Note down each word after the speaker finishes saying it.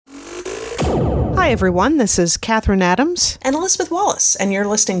Hi, everyone. This is Catherine Adams. And Elizabeth Wallace, and you're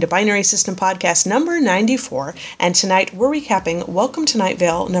listening to Binary System Podcast number 94. And tonight we're recapping Welcome to Night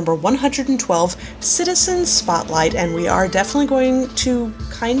Vale number 112, Citizen Spotlight. And we are definitely going to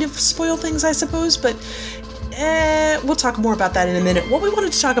kind of spoil things, I suppose, but we'll talk more about that in a minute. What we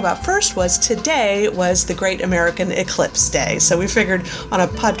wanted to talk about first was today was the Great American Eclipse Day. So we figured on a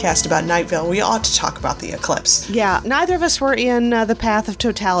podcast about Night Vale, we ought to talk about the eclipse. Yeah, neither of us were in the path of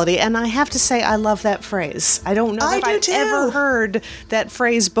totality, and I have to say I love that phrase. I don't know if I've ever heard that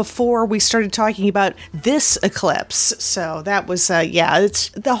phrase before we started talking about this eclipse. So that was, it's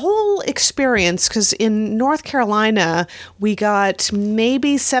the whole experience, because in North Carolina, we got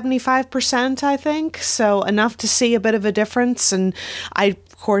maybe 75%, I think, so enough to see a bit of a difference, and I,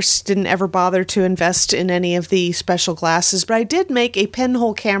 of course, didn't ever bother to invest in any of the special glasses, but I did make a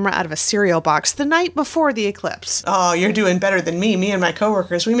pinhole camera out of a cereal box the night before the eclipse. Oh, you're doing better than me. Me and my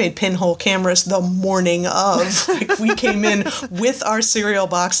coworkers, we made pinhole cameras the morning of. Like, we came in with our cereal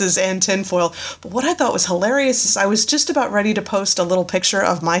boxes and tinfoil. But what I thought was hilarious is I was just about ready to post a little picture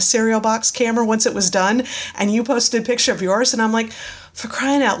of my cereal box camera once it was done, and you posted a picture of yours, and I'm like, for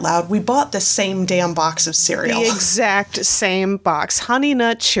crying out loud, we bought the same damn box of cereal. The exact same box. Honey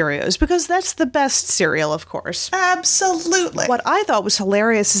Nut Cheerios, because that's the best cereal, of course. Absolutely. What I thought was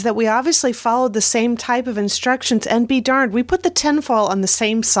hilarious is that we obviously followed the same type of instructions, and be darned, we put the tinfoil on the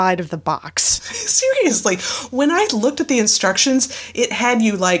same side of the box. Seriously, when I looked at the instructions, it had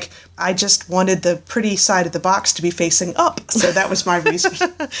you like, I just wanted the pretty side of the box to be facing up. So that was my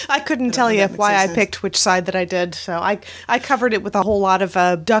reason. I couldn't tell you why I picked which side that I did. So I covered it with a whole lot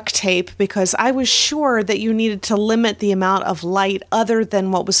of duct tape because I was sure that you needed to limit the amount of light other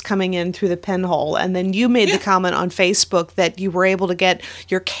than what was coming in through the pinhole. And then you made the comment on Facebook that you were able to get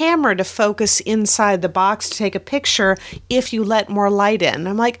your camera to focus inside the box to take a picture if you let more light in.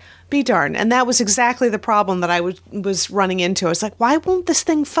 I'm like, be darned. And that was exactly the problem that I was running into. I was like, why won't this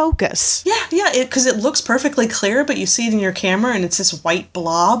thing focus? Yeah, because it looks perfectly clear, but you see it in your camera and it's this white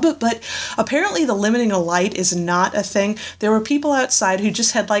blob. But apparently the limiting of light is not a thing. There were people outside who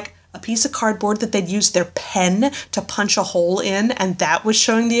just had like a piece of cardboard that they'd used their pen to punch a hole in, and that was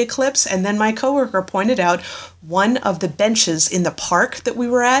showing the eclipse. And then my coworker pointed out one of the benches in the park that we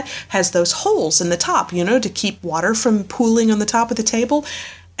were at has those holes in the top, to keep water from pooling on the top of the table.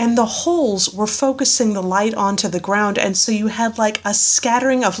 And the holes were focusing the light onto the ground, and so you had like a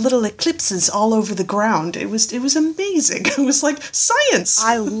scattering of little eclipses all over the ground. It was amazing. It was like science.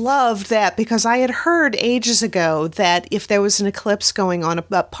 I loved that because I had heard ages ago that if there was an eclipse going on,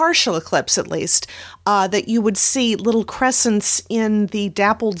 a partial eclipse at least, that you would see little crescents in the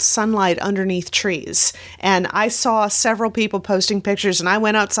dappled sunlight underneath trees. And I saw several people posting pictures, and I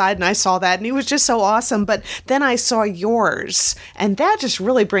went outside and I saw that, and it was just so awesome. But then I saw yours, and that just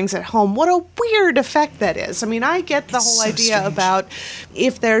really brings it home. What a weird effect that is. I mean, I get the whole idea about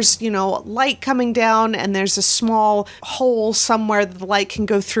if there's, light coming down and there's a small hole somewhere that the light can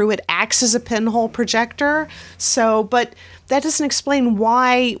go through, it acts as a pinhole projector. So, but that doesn't explain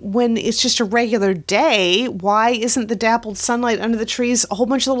why, when it's just a regular day, why isn't the dappled sunlight under the trees a whole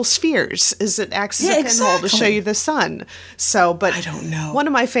bunch of little spheres? Is it acts as a pinhole to show you the sun? So, but I don't know. One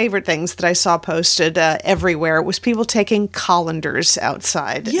of my favorite things that I saw posted everywhere was people taking colanders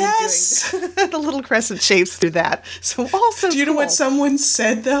outside. Yes! And doing the little crescent shapes through that. So also Do you know what someone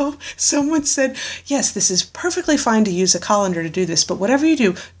said, though? Someone said, yes, this is perfectly fine to use a colander to do this, but whatever you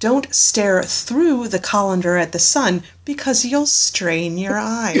do, don't stare through the colander at the sun, because you'll strain your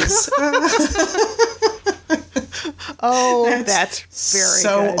eyes. Oh, that's very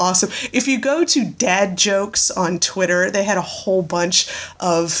so good. Awesome. If you go to Dad Jokes on Twitter, they had a whole bunch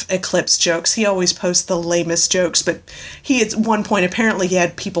of eclipse jokes. He always posts the lamest jokes, but he at one point apparently he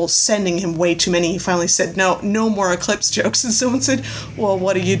had people sending him way too many. He finally said, no more eclipse jokes. And someone said, well,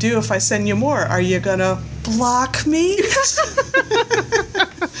 what do you do if I send you more? Are you gonna block me?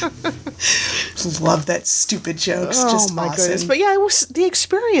 Love that stupid jokes. Just my awesome. goodness. But yeah, the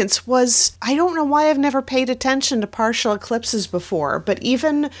experience was, I don't know why I've never paid attention to partial eclipses before, but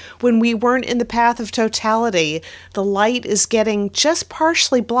even when we weren't in the path of totality, the light is getting just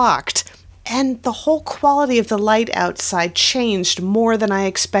partially blocked. And the whole quality of the light outside changed more than I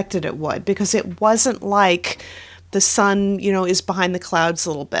expected it would, because it wasn't like the sun, is behind the clouds a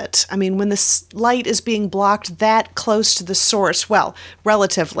little bit. I mean, when the light is being blocked that close to the source, well,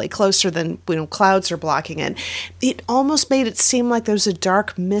 relatively closer than, clouds are blocking it, it almost made it seem like there was a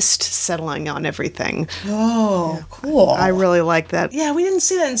dark mist settling on everything. Oh, yeah. Cool. I really like that. Yeah, we didn't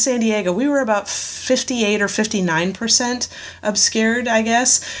see that in San Diego. We were about 58 or 59% obscured, I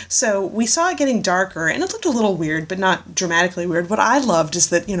guess. So we saw it getting darker, and it looked a little weird, but not dramatically weird. What I loved is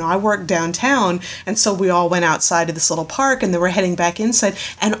that, I worked downtown, and so we all went outside to this little park, and then we're heading back inside,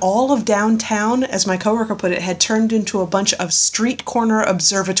 and all of downtown, as my coworker put it, had turned into a bunch of street corner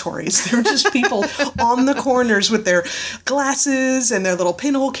observatories. There were just people on the corners with their glasses and their little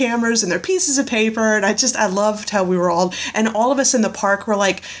pinhole cameras and their pieces of paper, and I loved how we were all of us in the park were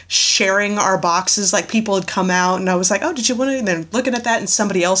like sharing our boxes, like people had come out, and I was like, oh, did you want to? And then looking at that, and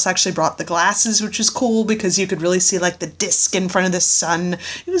somebody else actually brought the glasses, which was cool because you could really see like the disc in front of the sun.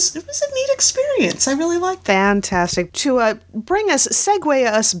 It was a neat experience. I really liked it. Fantastic. To segue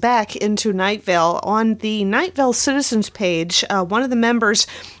us back into Night Vale, on the Night Vale Citizens page, one of the members,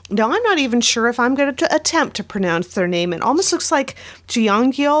 now, I'm not even sure if I'm going to attempt to pronounce their name. It almost looks like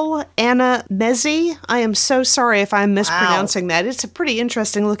Giangiol Anna Mezzi. I am so sorry if I'm mispronouncing that. It's a pretty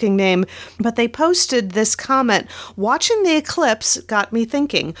interesting looking name. But they posted this comment: watching the eclipse got me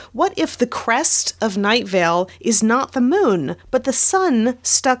thinking, what if the crest of Night Vale is not the moon, but the sun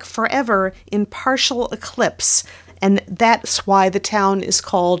stuck forever in partial eclipse? And that's why the town is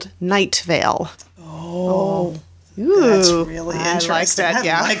called Night Vale. Oh. Ooh, that's really interesting. I like that,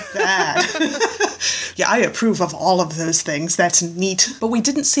 yeah. I like that. Yeah, I approve of all of those things. That's neat. But we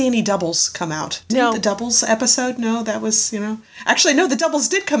didn't see any doubles come out. Didn't the doubles episode? No, that was, Actually, no, the doubles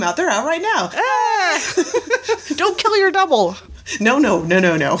did come out. They're out right now. Don't kill your double.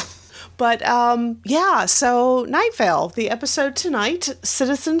 No. But, so Night Vale, the episode tonight,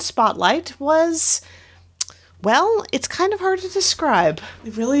 Citizen Spotlight, was... well, it's kind of hard to describe.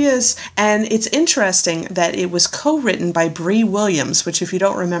 It really is. And it's interesting that it was co-written by Bree Williams, which, if you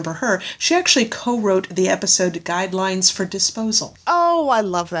don't remember her, she actually co-wrote the episode Guidelines for Disposal. Oh, I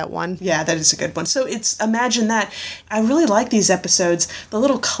love that one. Yeah, that is a good one. So imagine that. I really like these episodes, the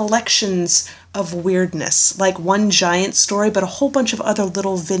little collections of weirdness, like one giant story, but a whole bunch of other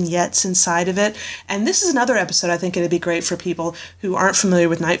little vignettes inside of it. And this is another episode I think it'd be great for people who aren't familiar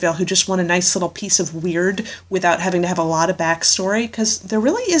with Night Vale, who just want a nice little piece of weird without having to have a lot of backstory, because there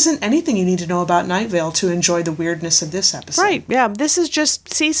really isn't anything you need to know about Night Vale to enjoy the weirdness of this episode. Right, yeah. This is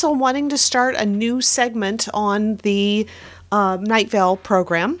just Cecil wanting to start a new segment on the Night Vale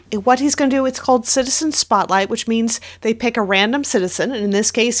program. What he's going to do, it's called Citizen Spotlight, which means they pick a random citizen, and in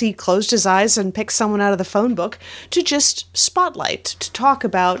this case he closed his eyes and picked someone out of the phone book to just spotlight, to talk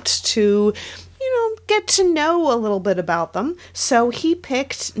about, to get to know a little bit about them. So he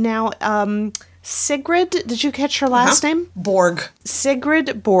picked now Sigrid, did you catch her last name? Borg.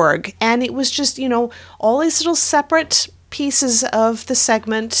 Sigrid Borg. And it was just, all these little separate pieces of the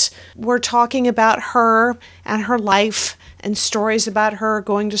segment were talking about her and her life, and stories about her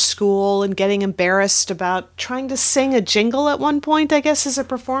going to school and getting embarrassed about trying to sing a jingle at one point, I guess, as a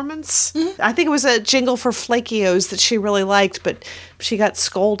performance. Mm-hmm. I think it was a jingle for Flakios that she really liked, but she got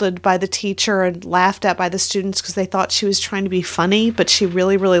scolded by the teacher and laughed at by the students because they thought she was trying to be funny, but she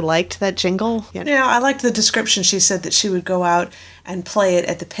really, really liked that jingle. Yeah, I liked the description. She said that she would go out and play it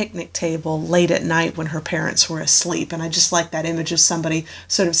at the picnic table late at night when her parents were asleep. And I just like that image of somebody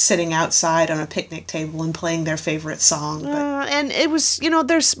sort of sitting outside on a picnic table and playing their favorite song. And it was,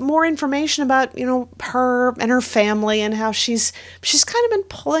 there's more information about, her and her family and how she's kind of been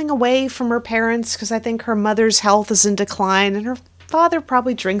pulling away from her parents because I think her mother's health is in decline, and her father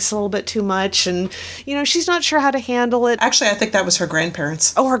probably drinks a little bit too much, and she's not sure how to handle it. Actually, I think that was her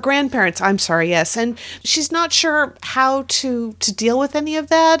grandparents. Oh, her grandparents. I'm sorry, yes. And she's not sure how to deal with any of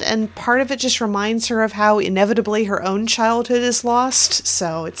that, and part of it just reminds her of how inevitably her own childhood is lost.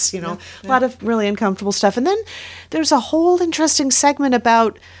 So it's, a lot of really uncomfortable stuff. And then there's a whole interesting segment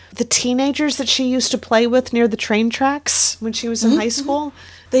about the teenagers that she used to play with near the train tracks when she was in high school.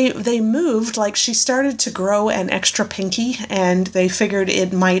 They moved, like she started to grow an extra pinky, and they figured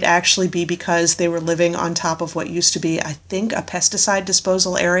it might actually be because they were living on top of what used to be, I think, a pesticide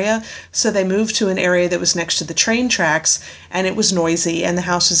disposal area. So they moved to an area that was next to the train tracks, and it was noisy, and the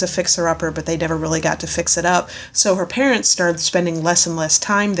house was a fixer-upper, but they never really got to fix it up. So her parents started spending less and less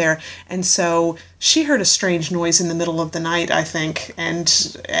time there, and so she heard a strange noise in the middle of the night, I think,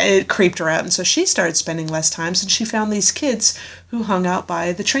 and it creeped her out. And so she started spending less time, and she found these kids who hung out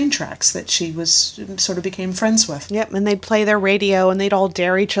by the train tracks that she sort of became friends with. Yep, and they'd play their radio, and they'd all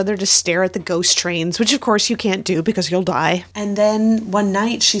dare each other to stare at the ghost trains, which of course you can't do because you'll die. And then one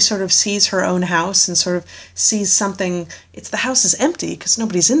night she sort of sees her own house and sort of sees something. The house is empty because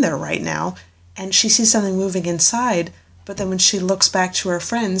nobody's in there right now, and she sees something moving inside. But then when she looks back to her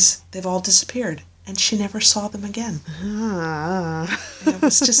friends, they've all disappeared. And she never saw them again.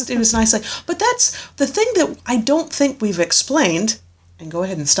 It was nice. But that's the thing that I don't think we've explained. And go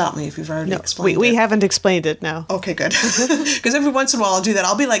ahead and stop me if you've already explained it. We haven't explained it, no. Okay, good. Because every once in a while I'll do that.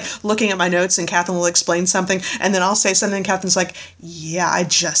 I'll be looking at my notes and Catherine will explain something. And then I'll say something and Catherine's like, yeah, I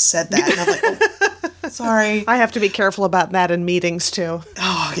just said that. And I'm like, oh, sorry. I have to be careful about that in meetings too.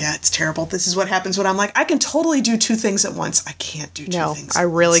 Oh, yeah, it's terrible. This is what happens when I'm like, I can totally do two things at once. I can't do two things I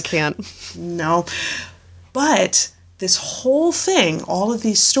really can't. No. But this whole thing, all of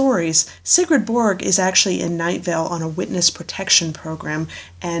these stories, Sigrid Borg is actually in Night Vale on a witness protection program,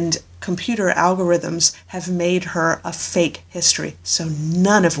 and computer algorithms have made her a fake history. So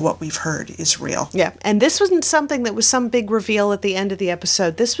none of what we've heard is real. Yeah, and this wasn't something that was some big reveal at the end of the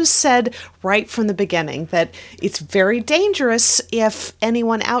episode. This was said right from the beginning, that it's very dangerous if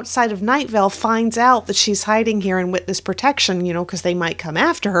anyone outside of Night Vale finds out that she's hiding here in witness protection, because they might come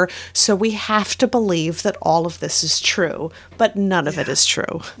after her. So we have to believe that all of this is true, but none of it is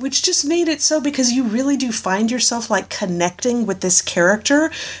true. Which just made it so, because you really do find yourself connecting with this character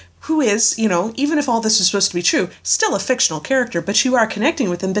who is, even if all this is supposed to be true, still a fictional character, but you are connecting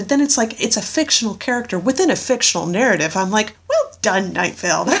with him. But then it's it's a fictional character within a fictional narrative. I'm like, well done, Night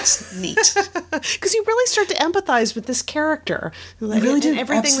Vale. That's neat. Because you really start to empathize with this character. I really do. And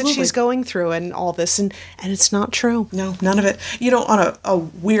everything Absolutely. that she's going through and all this, and it's not true. No, none of it. On a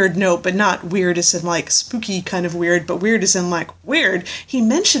weird note, but not weird as in spooky kind of weird, but weird as in weird. He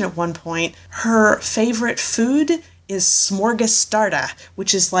mentioned at one point her favorite food is smorgastarda,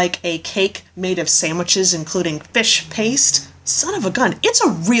 which is a cake made of sandwiches, including fish paste. Son of a gun. It's a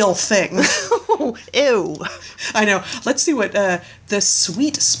real thing. Ew. I know. Let's see what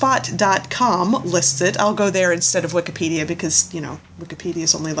thesweetspot.com lists it. I'll go there instead of Wikipedia because, Wikipedia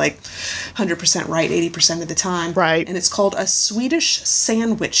is only 100% right 80% of the time. Right. And it's called a Swedish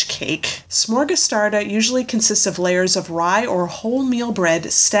sandwich cake. Smorgastarda usually consists of layers of rye or wholemeal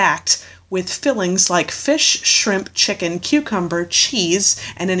bread stacked with fillings like fish, shrimp, chicken, cucumber, cheese,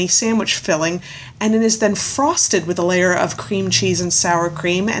 and any sandwich filling, and it is then frosted with a layer of cream cheese and sour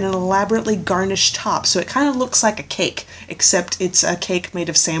cream and an elaborately garnished top. So it kind of looks like a cake, except it's a cake made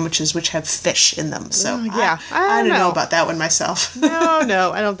of sandwiches which have fish in them. So yeah, I don't know about that one myself.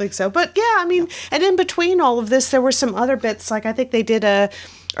 No, I don't think so. But yeah, and in between all of this, there were some other bits, I think they did a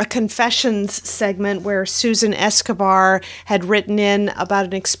confessions segment where Susan Escobar had written in about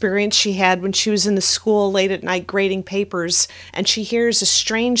an experience she had when she was in the school late at night grading papers, and she hears a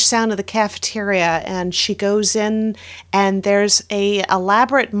strange sound of the cafeteria, and she goes in, and there's a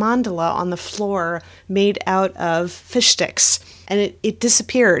elaborate mandala on the floor made out of fish sticks. And it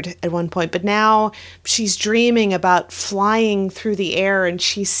disappeared at one point, but now she's dreaming about flying through the air, and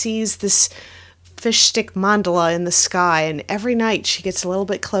she sees this fish stick mandala in the sky, and every night she gets a little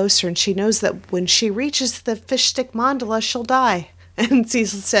bit closer, and she knows that when she reaches the fish stick mandala, she'll die. And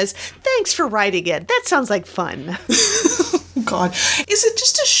Cecil says, "Thanks for writing it. That sounds like fun." God. Is it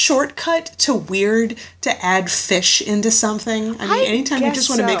just a shortcut to weird to add fish into something? Anytime you just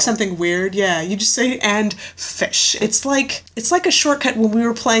want to make something weird, you just say and fish. It's like a shortcut when we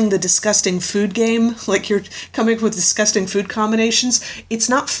were playing the disgusting food game, you're coming up with disgusting food combinations. It's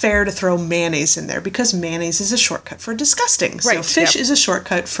not fair to throw mayonnaise in there because mayonnaise is a shortcut for disgusting. So right, fish is a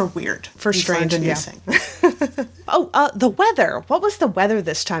shortcut for weird. For strange, a new thing. The weather. What was the weather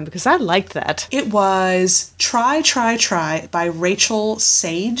this time? Because I liked that. It was Try, Try, Try by Rachel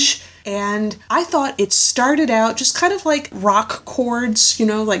Sage. And I thought it started out just kind of like rock chords,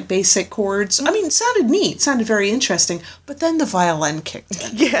 basic chords. It sounded neat, sounded very interesting, but then the violin kicked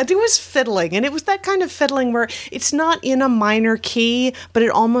in. Yeah, it was fiddling, and it was that kind of fiddling where it's not in a minor key, but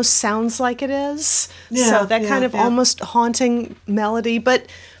it almost sounds like it is. So that kind of almost haunting melody, but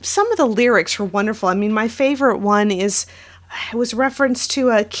some of the lyrics were wonderful. My favorite one was reference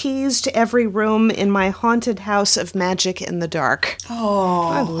to keys to every room in my haunted house of magic in the dark. Oh,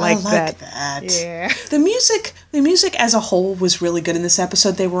 I like that. Yeah. The music as a whole was really good in this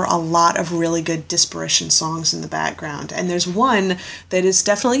episode. There were a lot of really good disparition songs in the background. And there's one that is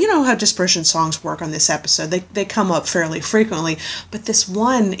definitely, how disparition songs work on this episode. They come up fairly frequently. But this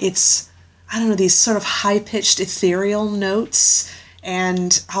one, it's, these sort of high-pitched ethereal notes.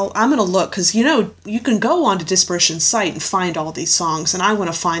 And I'm going to look, because, you can go onto Disparition's site and find all these songs, and I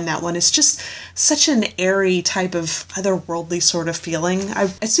want to find that one. It's just such an airy type of otherworldly sort of feeling.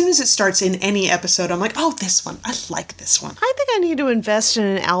 As soon as it starts in any episode, I'm like, oh, this one. I like this one. I think I need to invest in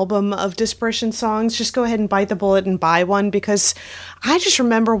an album of Disparition songs. Just go ahead and bite the bullet and buy one, because I just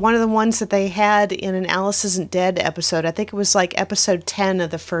remember one of the ones that they had in an Alice Isn't Dead episode. I think it was like episode 10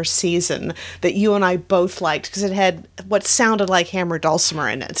 of the first season that you and I both liked, because it had what sounded like Hammer Dulcimer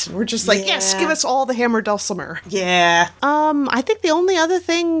in it. And we're just like, yes, give us all the Hammer Dulcimer. Yeah. I think the only other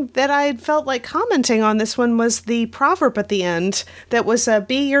thing that I felt like commenting on this one was the proverb at the end that was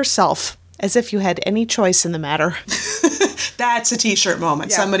be yourself, as if you had any choice in the matter. That's a t-shirt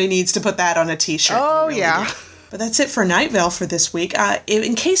moment. Yeah. Somebody needs to put that on a t-shirt. Oh, really yeah. Do. But that's it for Night Vale for this week.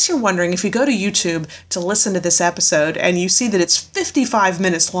 In case you're wondering, if you go to YouTube to listen to this episode and you see that it's 55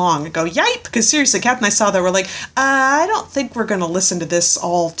 minutes long, go, yipe! Because seriously, Kat and I saw that. We're like, I don't think we're going to listen to this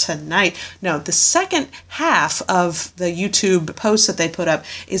all tonight. No, the second half of the YouTube post that they put up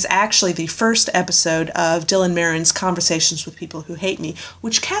is actually the first episode of Dylan Marin's Conversations with People Who Hate Me,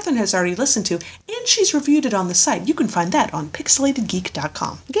 which Catherine has already listened to, and she's reviewed it on the site. You can find that on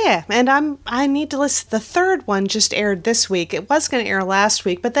pixelatedgeek.com. Yeah, and I need to listen. The third one just aired this week. It was going to air last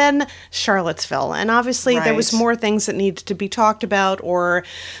week, but then Charlottesville. And obviously There was more things that needed to be talked about, or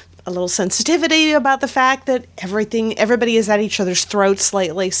a little sensitivity about the fact that everybody is at each other's throats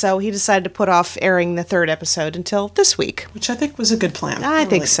lately. So he decided to put off airing the third episode until this week. Which I think was a good plan. I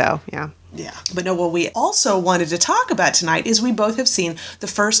think so, yeah. Yeah. But no, what we also wanted to talk about tonight is we both have seen the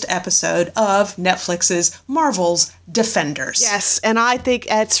first episode of Netflix's Marvel's Defenders. Yes, and I think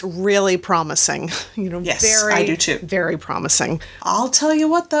it's really promising. Yes, I do too. Very promising. I'll tell you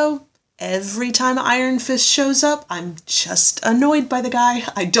what, though. Every time Iron Fist shows up, I'm just annoyed by the guy.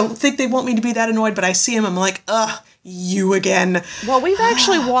 I don't think they want me to be that annoyed, but I see him, I'm like, ugh. You again. Well, we've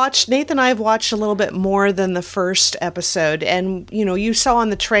actually Nathan and I have watched a little bit more than the first episode. And, you saw on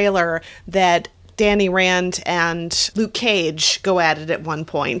the trailer that Danny Rand and Luke Cage go at it at one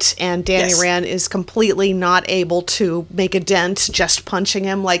point. And Danny Rand is completely not able to make a dent just punching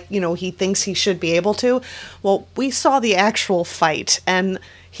him like, he thinks he should be able to. Well, we saw the actual fight, and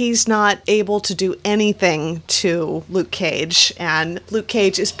he's not able to do anything to Luke Cage, and Luke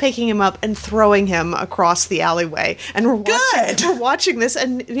Cage is picking him up and throwing him across the alleyway. And we're watching this,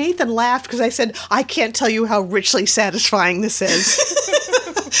 and Nathan laughed because I said, I can't tell you how richly satisfying this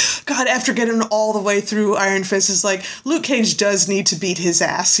is. God, after getting all the way through Iron Fist, is like, Luke Cage does need to beat his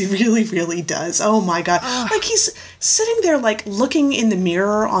ass. He really, really does. Oh my God. Like, he's sitting there, like, looking in the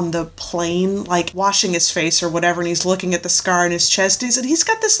mirror on the plane, like, washing his face or whatever, and he's looking at the scar in his chest, and he's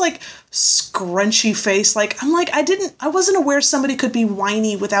got this, like, scrunchy face. Like, I'm like, I wasn't aware somebody could be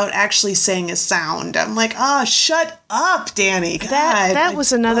whiny without actually saying a sound. I'm like, shut up, Danny. God. That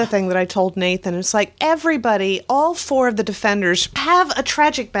was another thing that I told Nathan. It's like, everybody, all four of the Defenders have a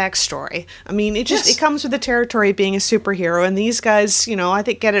tragic backstory. I mean, it comes with the territory of being a superhero, and these guys, I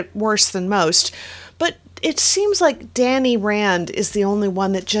think get it worse than most. But it seems like Danny Rand is the only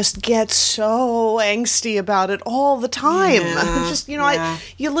one that just gets so angsty about it all the time. Yeah,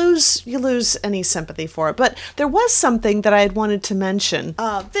 you lose any sympathy for it. But there was something that I had wanted to mention.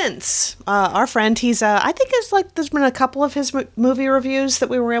 Vince, our friend, he's I think it's like there's been a couple of his movie reviews that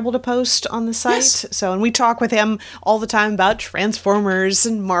we were able to post on the site. Yes. So, and we talk with him all the time about Transformers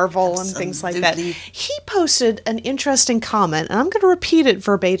and Marvel and things like that. He posted an interesting comment, and I'm going to repeat it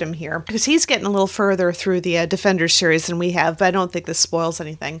verbatim here because he's getting a little further through the Defenders series than we have, but I don't think this spoils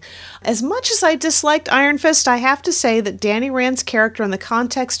anything. As much as I disliked Iron Fist, I have to say that Danny Rand's character in the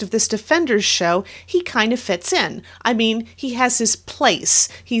context of this Defenders show, he kind of fits in. I mean, he has his place.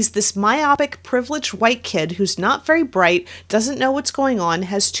 He's this myopic, privileged white kid who's not very bright, doesn't know what's going on,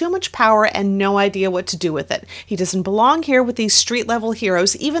 has too much power, and no idea what to do with it. He doesn't belong here with these street-level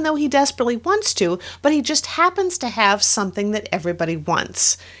heroes, even though he desperately wants to, but he just happens to have something that everybody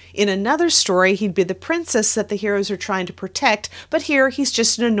wants. In another story, he'd be the princess that the heroes are trying to protect, but here he's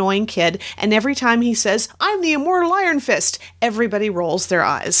just an annoying kid, and every time he says, I'm the immortal Iron Fist, everybody rolls their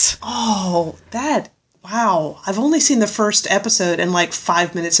eyes. Oh, wow. I've only seen the first episode and like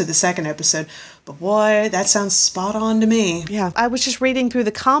 5 minutes of the second episode, but boy, that sounds spot on to me. Yeah, I was just reading through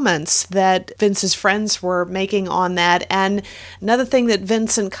the comments that Vince's friends were making on that, and another thing that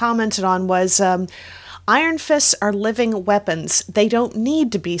Vincent commented on was, Iron fists are living weapons. They don't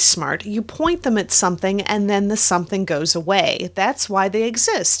need to be smart. You point them at something and then the something goes away. That's why they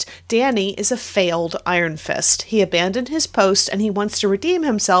exist. Danny is a failed Iron Fist. He abandoned his post and he wants to redeem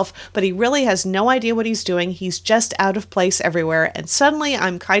himself, but he really has no idea what he's doing. He's just out of place everywhere. And suddenly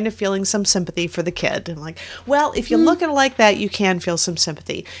I'm kind of feeling some sympathy for the kid. And like, well, if you look at it like that, you can feel some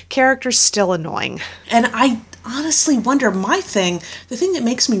sympathy. Character's still annoying. And I honestly wonder, the thing that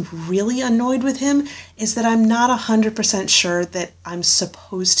makes me really annoyed with him is that I'm not 100% sure that I'm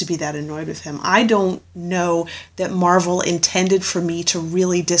supposed to be that annoyed with him. I don't know that Marvel intended for me to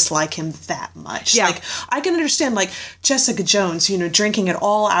really dislike him that much. Yeah. Like, I can understand, like, Jessica Jones, drinking at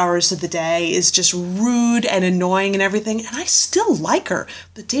all hours of the day is just rude and annoying and everything, and I still like her.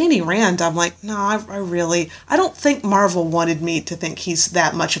 But Danny Rand, I'm like, no, I don't think Marvel wanted me to think he's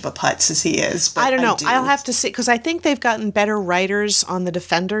that much of a putz as he is. But I don't know. I'll have to see, because I think they've gotten better writers on the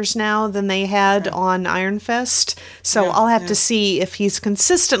Defenders now than they had on Iron Fist. So I'll have to see if he's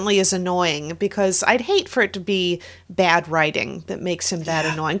consistently as annoying, because I'd hate for it to be bad writing that makes him that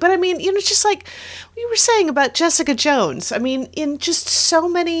annoying. But I mean, it's just like we were saying about Jessica Jones. I mean, in just so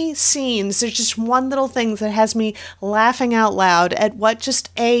many scenes, there's just one little thing that has me laughing out loud at what just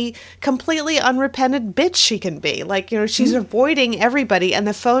a completely unrepentant bitch she can be. Like, she's avoiding everybody and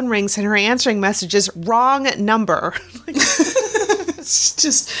the phone rings and her answering message is wrong number. It's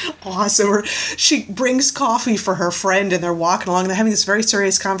just awesome. Or she brings coffee for her friend and they're walking along and they're having this very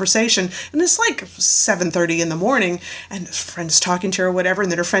serious conversation. And it's like 7:30 in the morning and her friend's talking to her or whatever. And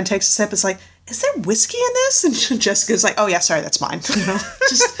then her friend takes a sip. It's like, is there whiskey in this? And Jessica's like, oh yeah, sorry, that's mine.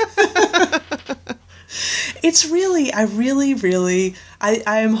 It's really, I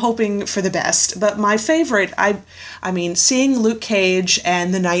am hoping for the best. But my favorite, I mean, seeing Luke Cage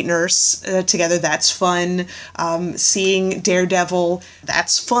and the Night Nurse together, that's fun. Seeing Daredevil,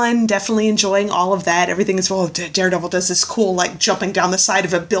 that's fun. Definitely enjoying all of that. Everything is, Daredevil does this cool, like, jumping down the side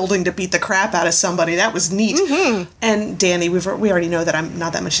of a building to beat the crap out of somebody. That was neat. Mm-hmm. And Danny, we already know that I'm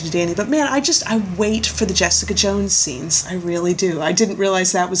not that much into Danny. But man, I wait for the Jessica Jones scenes. I really do. I didn't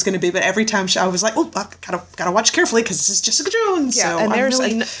realize that was going to be, but every time I was like, oh, I gotta watch carefully because this is Jessica Jones. Yeah, so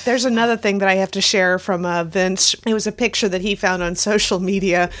and there's another thing that I have to share from Vince. It was a picture that he found on social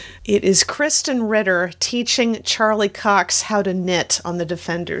media. It is Kristen Ritter teaching Charlie Cox how to knit on the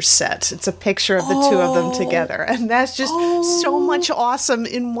Defenders set. It's a picture of the two of them together, and that's just so much awesome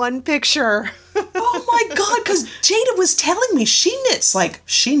in one picture. Oh my God, because Jada was telling me she knits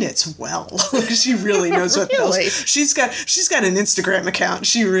well. She really knows what else. She's got an Instagram account.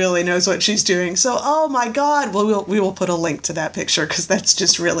 She really knows what she's doing. So, oh my God, well, we will put a link to that picture because that's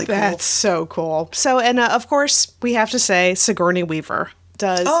just really cool. That's so cool. So, and of course, we have to say Sigourney Weaver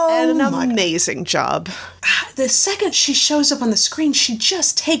does an amazing job. The second she shows up on the screen, she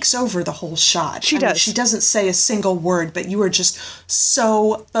just takes over the whole shot. She does. She doesn't say a single word, but you are just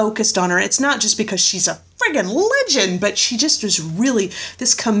so focused on her. It's not just because she's a friggin' legend, but she just is really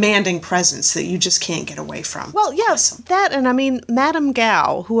this commanding presence that you just can't get away from. Well, yes, awesome. That, and I mean, Madame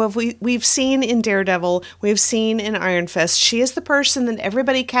Gao, who we've seen in Daredevil, we've seen in Iron Fist, she is the person that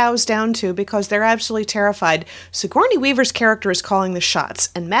everybody cows down to because they're absolutely terrified. Sigourney Weaver's character is calling the shots,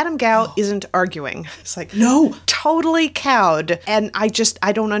 and Madame Gao isn't arguing. It's like, no, totally cowed, and I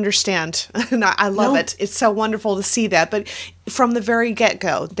don't understand. And I love it. It's so wonderful to see that, but from the very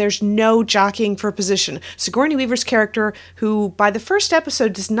get-go, there's no jockeying for position. Sigourney Weaver's character, who by the first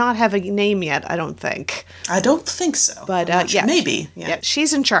episode does not have a name yet, I don't think. I don't think so. But sure. Maybe. Yeah,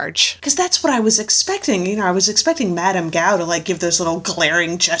 she's in charge. Because that's what I was expecting. I was expecting Madame Gao to give those little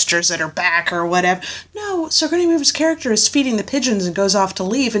glaring gestures at her back or whatever. No, Sigourney Weaver's character is feeding the pigeons and goes off to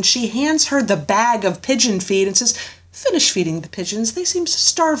leave, and she hands her the bag of pigeon feed and says, finish feeding the pigeons. They seem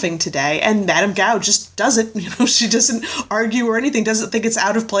starving today. And Madame Gao just does it. She doesn't argue or anything, doesn't think it's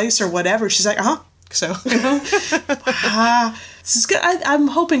out of place or whatever. She's like, So, this is good. I'm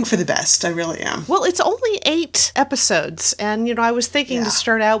hoping for the best. I really am. Well, it's only 8 episodes. And, I was thinking to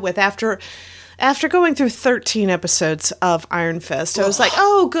start out with after going through 13 episodes of Iron Fist, I was like,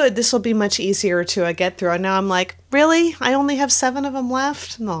 oh, good, this will be much easier to get through. And now I'm like, really? I only have 7 of them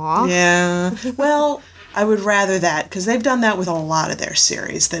left? Aw. Yeah. Well, I would rather that, because they've done that with a lot of their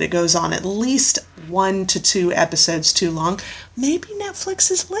series, that it goes on at least 1 to 2 episodes too long. Maybe Netflix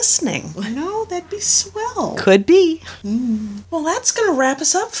is listening. That'd be swell. Could be. Well, that's going to wrap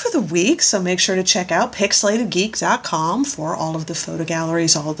us up for the week, so make sure to check out pixelatedgeek.com for all of the photo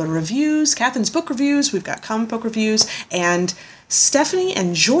galleries, all the reviews, Catherine's book reviews, we've got comic book reviews, and Stephanie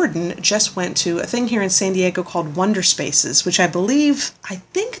and Jordan just went to a thing here in San Diego called Wonder Spaces, which I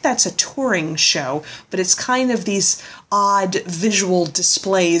think that's a touring show, but it's kind of these odd visual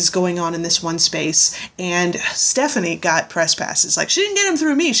displays going on in this one space. And Stephanie got press passes. Like, she didn't get them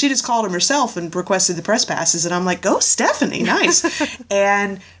through me. She just called them herself and requested the press passes. And I'm like, go Stephanie, nice.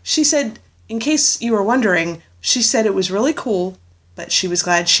 And she said, in case you were wondering, she said it was really cool, but she was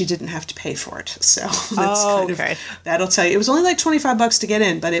glad she didn't have to pay for it. So that's that'll tell you. It was only like $25 to get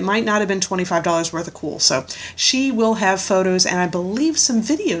in, but it might not have been $25 worth of cool. So she will have photos and I believe some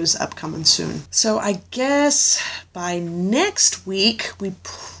videos upcoming soon. So I guess by next week, we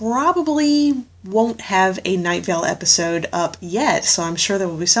probably won't have a Night Vale episode up yet. So I'm sure there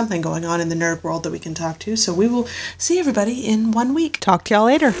will be something going on in the nerd world that we can talk to. So we will see everybody in 1 week. Talk to y'all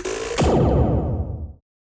later.